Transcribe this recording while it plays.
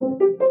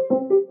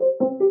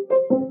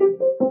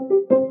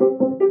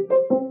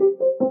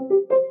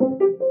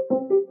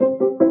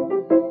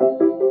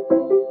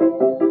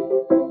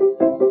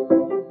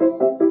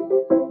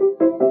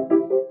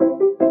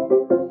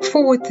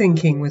Forward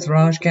Thinking with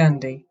Raj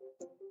Gandhi,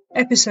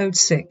 Episode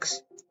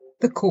 6,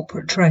 The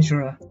Corporate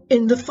Treasurer.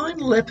 In the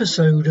final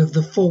episode of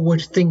the Forward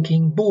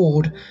Thinking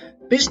Board,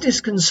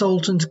 business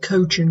consultant,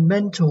 coach and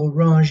mentor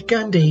Raj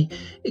Gandhi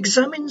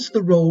examines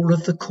the role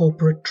of the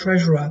corporate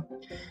treasurer.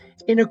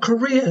 In a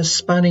career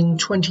spanning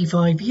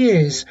 25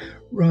 years,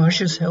 Raj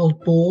has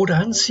held board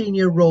and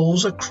senior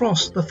roles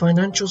across the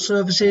financial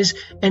services,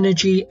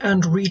 energy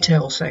and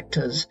retail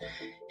sectors.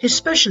 His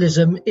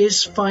specialism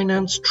is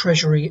finance,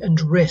 treasury and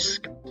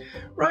risk.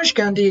 Raj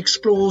Gandhi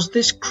explores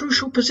this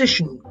crucial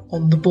position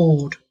on the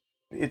board.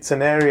 It's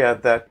an area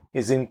that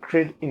is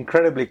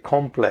incredibly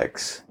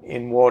complex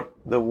in what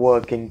the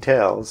work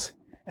entails,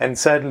 and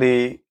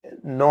sadly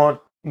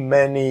not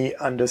many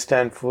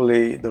understand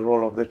fully the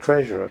role of the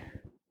treasurer.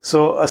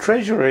 So a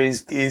treasurer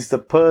is the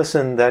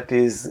person that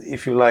is,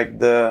 if you like,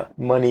 the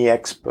money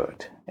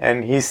expert,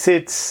 and he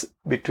sits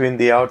between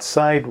the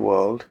outside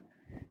world,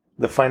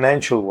 the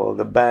financial world,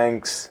 the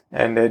banks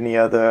and any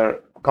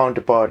other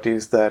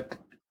counterparties that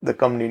the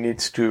company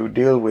needs to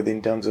deal with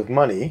in terms of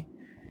money,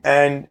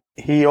 and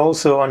he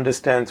also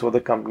understands what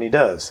the company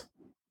does.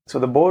 So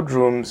the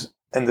boardrooms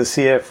and the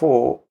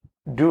CFO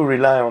do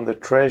rely on the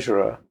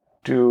treasurer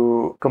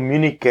to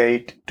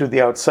communicate to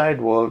the outside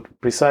world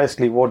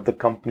precisely what the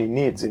company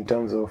needs in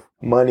terms of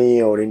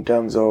money or in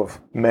terms of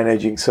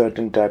managing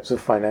certain types of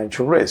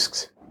financial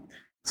risks.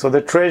 So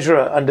the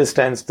treasurer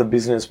understands the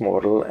business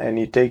model and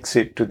he takes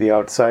it to the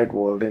outside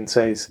world and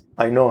says,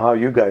 I know how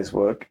you guys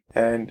work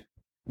and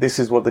this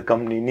is what the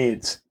company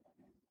needs.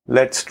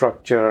 Let's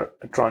structure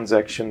a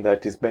transaction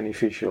that is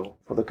beneficial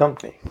for the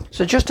company.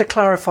 So just to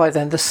clarify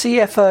then, the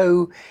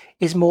CFO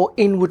is more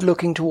inward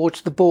looking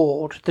towards the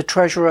board. The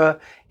treasurer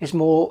is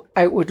more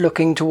outward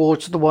looking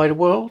towards the wider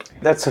world?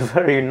 That's a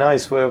very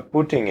nice way of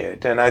putting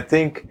it. And I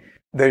think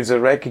there's a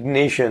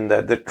recognition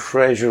that the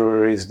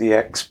treasurer is the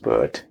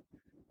expert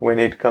when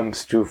it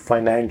comes to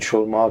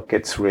financial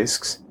markets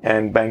risks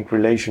and bank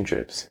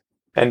relationships.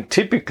 And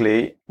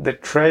typically, the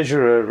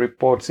treasurer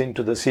reports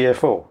into the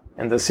CFO,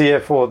 and the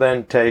CFO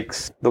then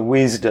takes the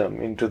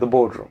wisdom into the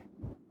boardroom.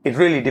 It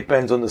really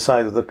depends on the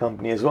size of the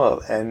company as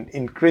well. And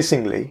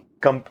increasingly,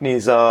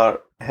 companies are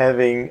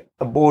having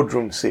a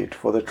boardroom seat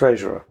for the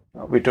treasurer.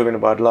 We're talking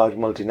about large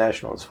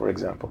multinationals, for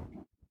example.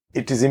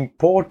 It is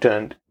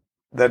important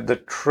that the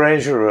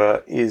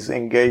treasurer is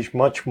engaged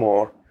much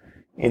more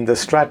in the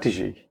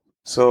strategy.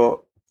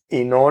 So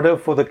in order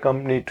for the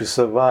company to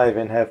survive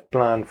and have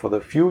plan for the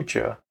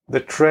future, the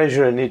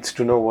treasurer needs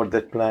to know what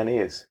that plan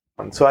is.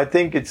 And so I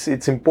think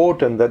it's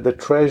important that the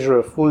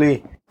treasurer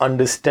fully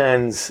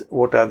understands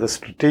what are the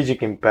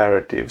strategic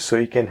imperatives so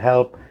he can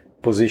help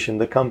position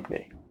the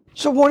company.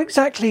 So what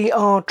exactly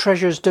are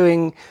treasurers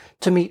doing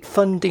to meet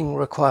funding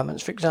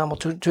requirements, for example,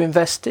 to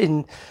invest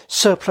in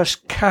surplus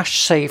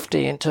cash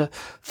safety and to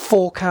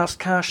forecast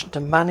cash and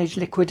to manage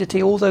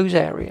liquidity, all those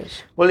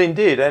areas? Well,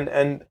 indeed.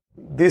 And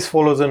this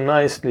follows on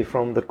nicely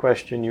from the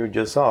question you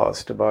just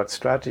asked about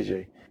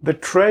strategy. The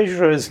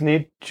treasurers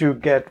need to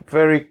get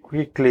very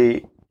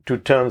quickly to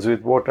terms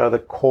with what are the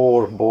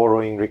core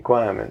borrowing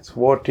requirements.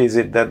 What is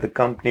it that the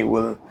company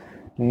will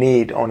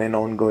need on an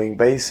ongoing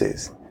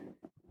basis?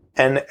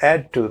 And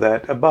add to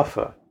that a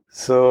buffer.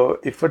 So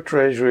if a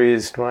treasurer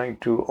is trying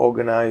to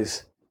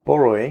organize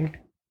borrowing,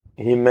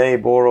 he may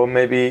borrow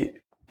maybe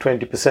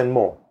 20%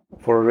 more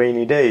for a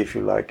rainy day, if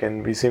you like.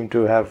 And we seem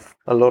to have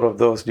a lot of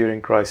those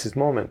during crisis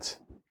moments.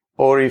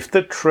 Or if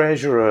the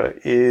treasurer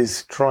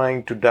is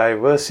trying to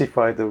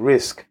diversify the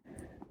risk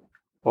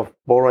of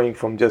borrowing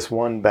from just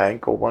one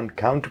bank or one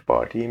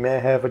counterparty, he may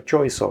have a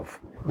choice of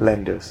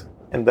lenders.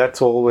 And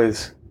that's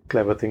always a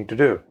clever thing to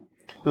do.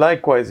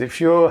 Likewise,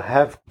 if you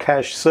have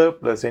cash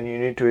surplus and you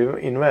need to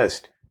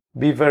invest,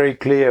 be very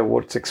clear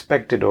what's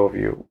expected of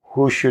you.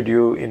 Who should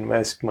you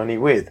invest money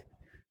with?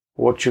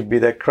 What should be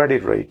their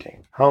credit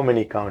rating? How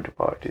many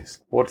counterparties?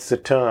 What's the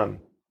term?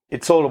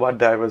 It's all about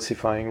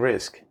diversifying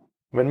risk.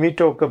 When we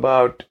talk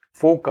about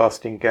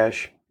forecasting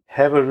cash,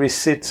 have a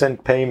receipts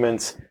and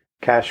payments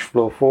cash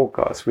flow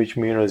forecast, which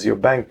mirrors your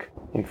bank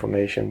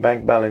information,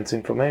 bank balance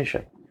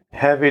information.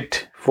 Have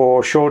it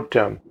for short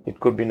term.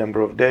 It could be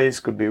number of days,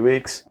 could be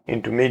weeks,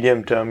 into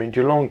medium term,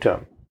 into long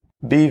term.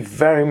 Be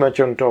very much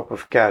on top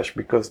of cash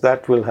because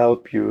that will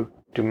help you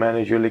to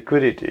manage your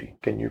liquidity.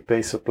 Can you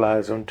pay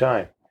suppliers on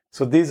time?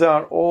 So these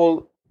are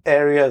all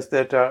areas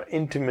that are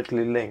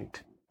intimately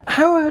linked.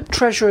 How are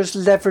treasurers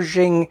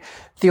leveraging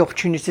the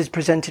opportunities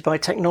presented by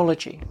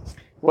technology?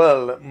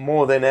 Well,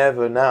 more than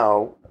ever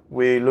now,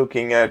 we're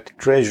looking at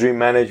treasury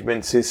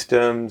management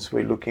systems,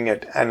 we're looking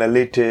at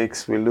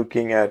analytics, we're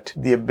looking at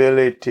the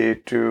ability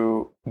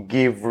to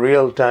give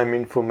real-time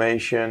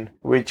information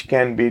which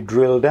can be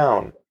drilled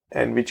down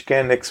and which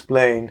can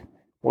explain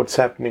what's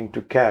happening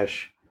to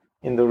cash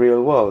in the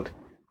real world.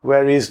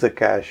 Where is the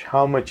cash?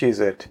 How much is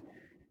it?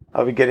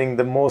 Are we getting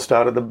the most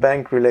out of the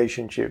bank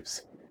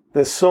relationships?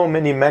 There's so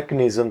many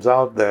mechanisms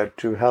out there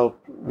to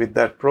help with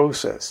that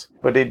process,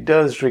 but it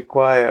does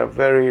require a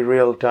very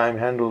real-time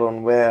handle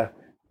on where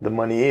the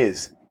money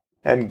is.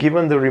 And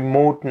given the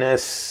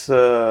remoteness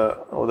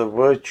or the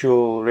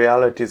virtual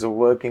realities of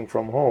working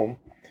from home,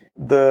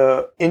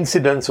 the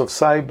incidence of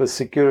cyber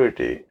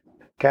security,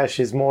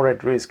 cash is more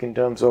at risk in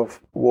terms of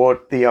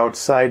what the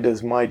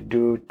outsiders might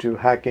do to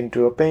hack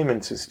into a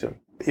payment system.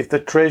 If the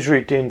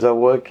treasury teams are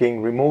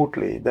working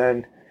remotely,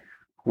 then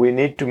we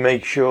need to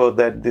make sure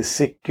that the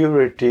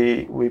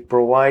security we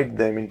provide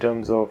them in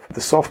terms of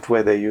the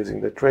software they're using,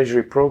 the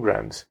treasury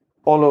programs,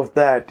 all of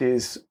that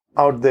is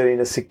out there in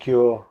a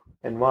secure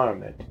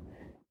environment.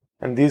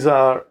 And these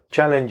are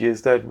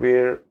challenges that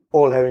we're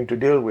all having to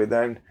deal with,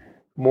 and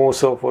more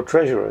so for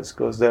treasurers,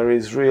 because there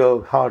is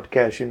real hard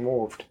cash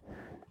involved.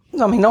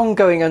 I mean,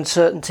 ongoing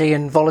uncertainty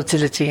and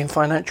volatility in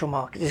financial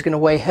markets is going to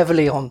weigh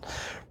heavily on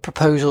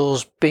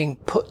proposals being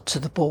put to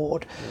the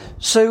board.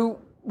 So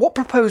what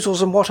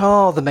proposals and what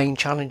are the main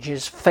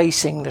challenges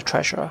facing the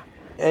Treasurer?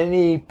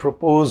 Any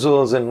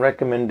proposals and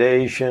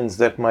recommendations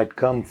that might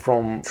come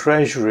from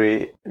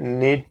Treasury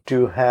need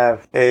to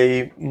have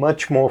a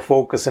much more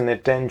focus and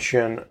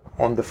attention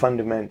on the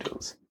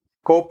fundamentals.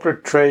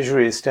 Corporate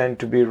treasuries tend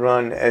to be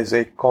run as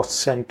a cost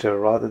center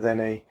rather than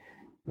a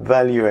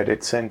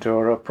value-added center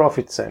or a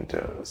profit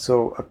center.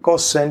 So a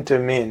cost center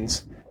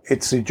means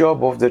it's the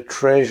job of the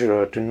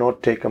treasurer to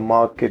not take a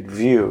market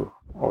view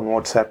on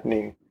what's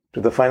happening to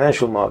the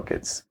financial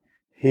markets.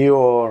 He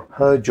or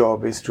her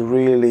job is to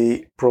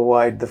really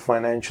provide the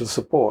financial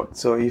support.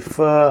 So if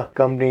a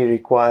company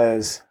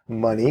requires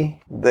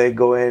money, they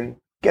go and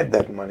get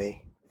that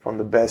money from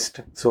the best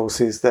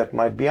sources that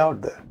might be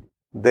out there.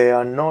 They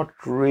are not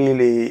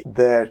really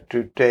there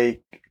to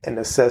take an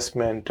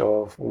assessment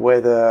of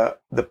whether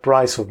the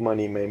price of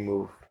money may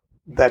move.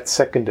 That's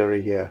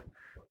secondary here.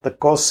 The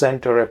cost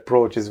center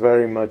approach is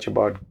very much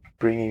about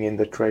bringing in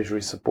the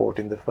treasury support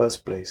in the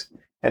first place.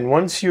 And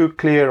once you're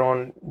clear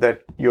on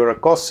that you're a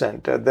cost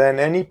center, then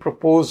any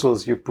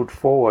proposals you put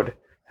forward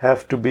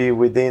have to be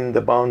within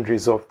the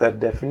boundaries of that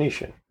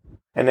definition.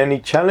 And any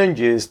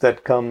challenges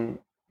that come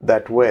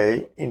that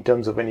way in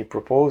terms of any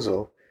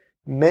proposal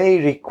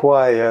may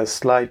require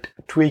slight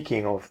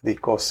tweaking of the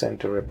cost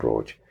center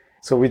approach.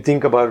 So we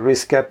think about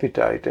risk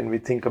appetite and we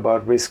think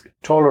about risk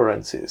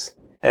tolerances.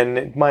 And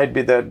it might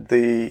be that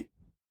the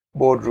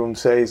boardroom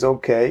says,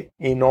 okay,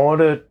 in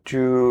order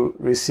to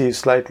receive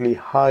slightly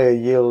higher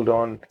yield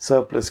on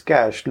surplus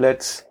cash,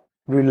 let's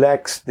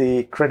relax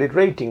the credit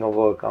rating of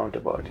our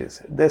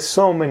counterparties. There's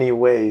so many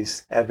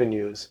ways,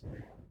 avenues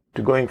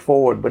to going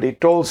forward, but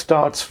it all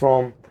starts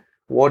from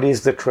what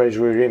is the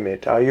treasury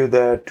remit? Are you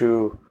there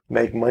to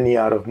make money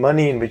out of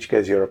money, in which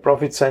case you're a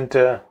profit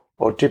center,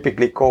 or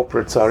typically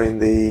corporates are in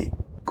the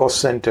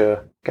cost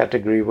center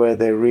category where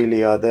they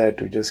really are there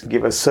to just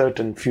give a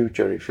certain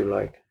future, if you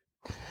like.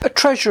 A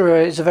treasurer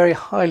is a very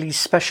highly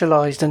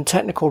specialised and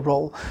technical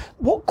role.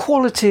 What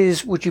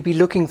qualities would you be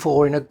looking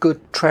for in a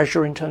good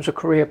treasurer in terms of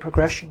career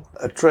progression?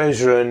 A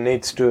treasurer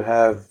needs to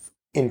have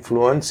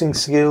influencing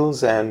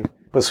skills and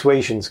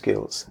persuasion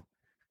skills.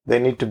 They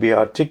need to be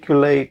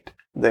articulate,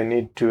 they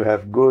need to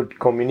have good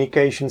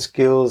communication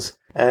skills,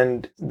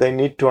 and they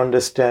need to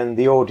understand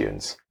the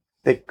audience.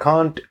 They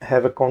can't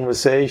have a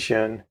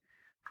conversation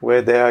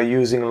where they are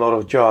using a lot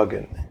of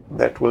jargon.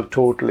 That will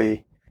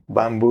totally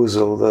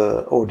bamboozle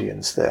the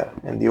audience there.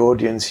 And the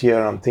audience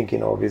here I'm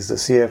thinking of is the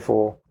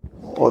CFO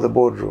or the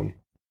boardroom.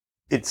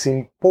 It's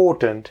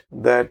important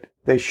that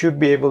they should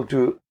be able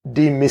to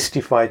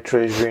demystify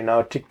treasury and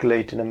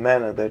articulate in a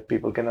manner that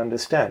people can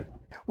understand.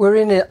 We're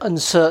in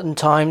uncertain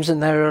times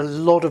and there are a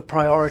lot of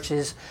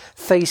priorities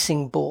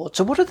facing boards.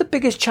 So what are the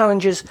biggest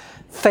challenges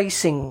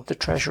facing the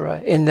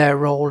treasurer in their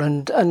role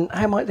and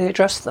how might they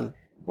address them?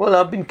 Well,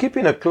 I've been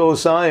keeping a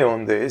close eye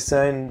on this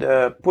and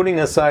putting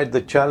aside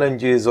the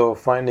challenges of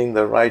finding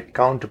the right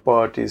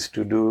counterparties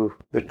to do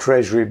the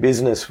treasury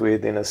business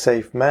with in a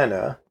safe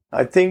manner.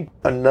 I think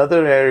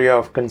another area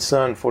of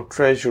concern for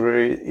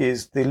treasury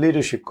is the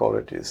leadership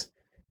qualities.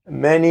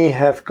 Many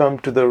have come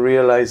to the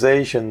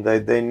realization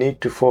that they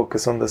need to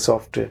focus on the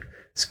softer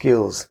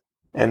skills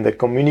and the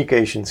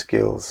communication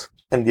skills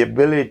and the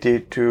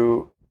ability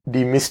to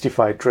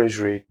demystify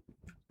treasury.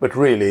 But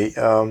really,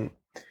 on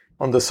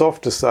the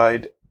softer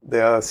side,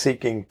 they are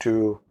seeking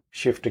to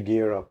shift a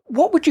gear up.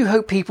 What would you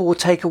hope people will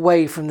take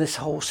away from this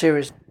whole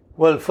series?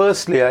 Well,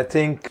 firstly, I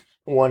think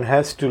one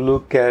has to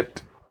look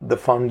at the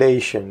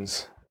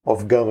foundations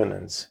of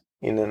governance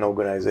in an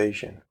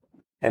organization.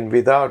 And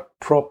without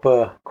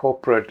proper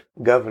corporate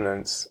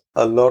governance,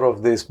 a lot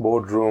of these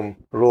boardroom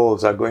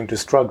roles are going to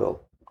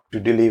struggle to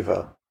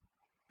deliver.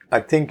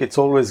 I think it's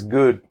always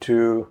good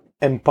to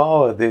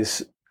empower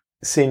these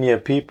senior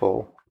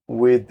people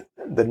with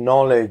the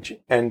knowledge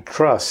and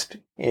trust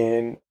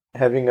in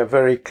having a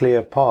very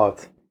clear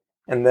path.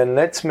 And then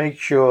let's make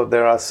sure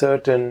there are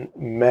certain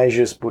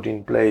measures put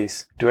in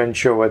place to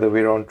ensure whether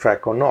we're on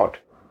track or not.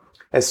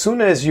 As soon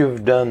as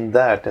you've done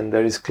that and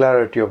there is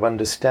clarity of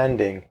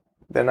understanding,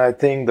 then I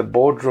think the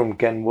boardroom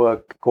can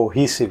work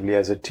cohesively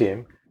as a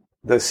team.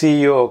 The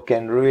CEO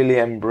can really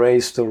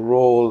embrace the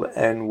role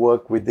and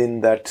work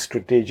within that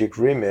strategic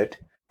remit.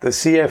 The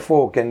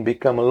CFO can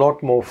become a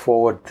lot more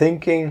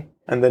forward-thinking,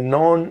 and the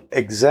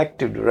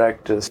non-executive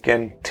directors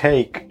can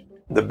take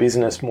the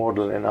business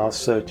model and ask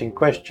searching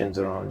questions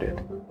around it.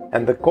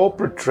 And the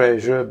corporate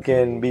treasurer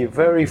can be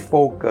very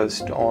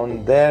focused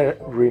on their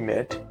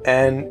remit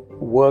and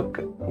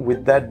work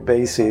with that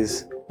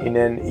basis in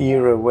an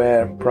era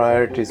where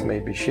priorities may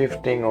be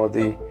shifting or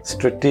the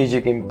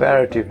strategic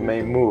imperative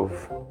may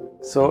move.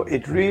 So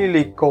it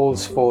really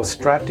calls for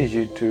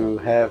strategy to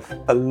have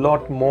a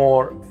lot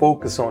more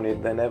focus on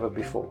it than ever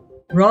before.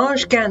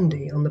 Raj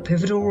Gandhi on the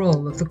pivotal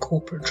role of the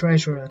corporate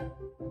treasurer.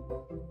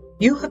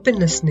 You have been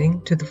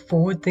listening to the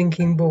Forward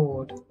Thinking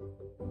Board.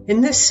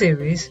 In this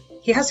series,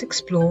 he has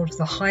explored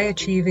the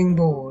high-achieving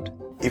board.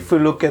 If we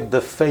look at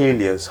the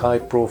failures,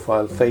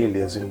 high-profile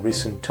failures in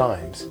recent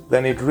times,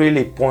 then it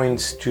really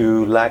points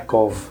to lack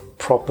of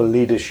proper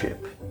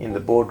leadership in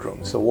the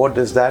boardroom. So what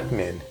does that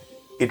mean?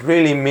 It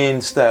really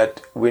means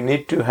that we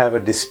need to have a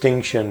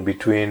distinction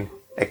between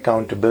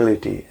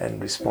accountability and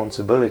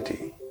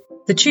responsibility.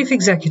 The Chief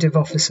Executive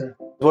Officer.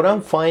 What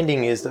I'm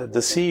finding is that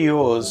the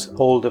CEOs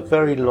hold a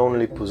very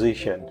lonely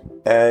position,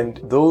 and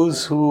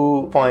those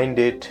who find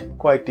it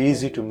quite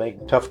easy to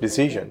make tough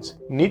decisions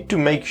need to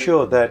make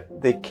sure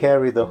that they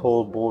carry the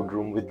whole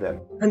boardroom with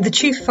them. And the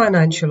Chief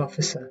Financial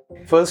Officer.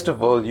 First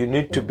of all, you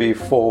need to be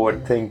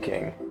forward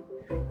thinking,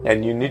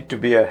 and you need to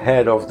be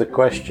ahead of the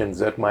questions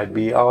that might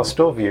be asked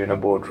of you in a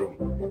boardroom.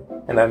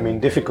 And I mean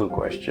difficult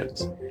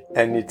questions.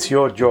 And it's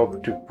your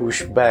job to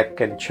push back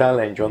and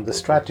challenge on the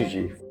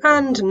strategy.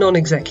 And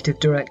non-executive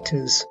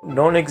directors.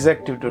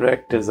 Non-executive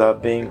directors are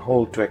being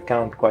held to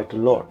account quite a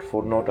lot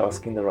for not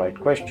asking the right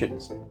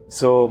questions.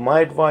 So my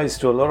advice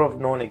to a lot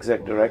of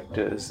non-exec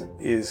directors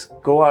is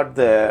go out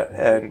there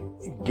and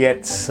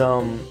get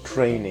some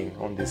training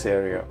on this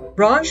area.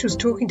 Raj was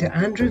talking to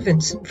Andrew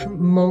Vincent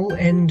from Mole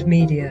End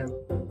Media.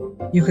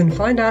 You can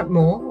find out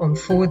more on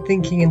Forward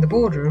Thinking in the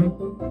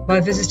Boardroom by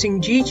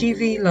visiting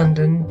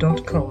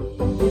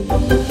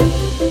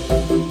ggvlondon.com.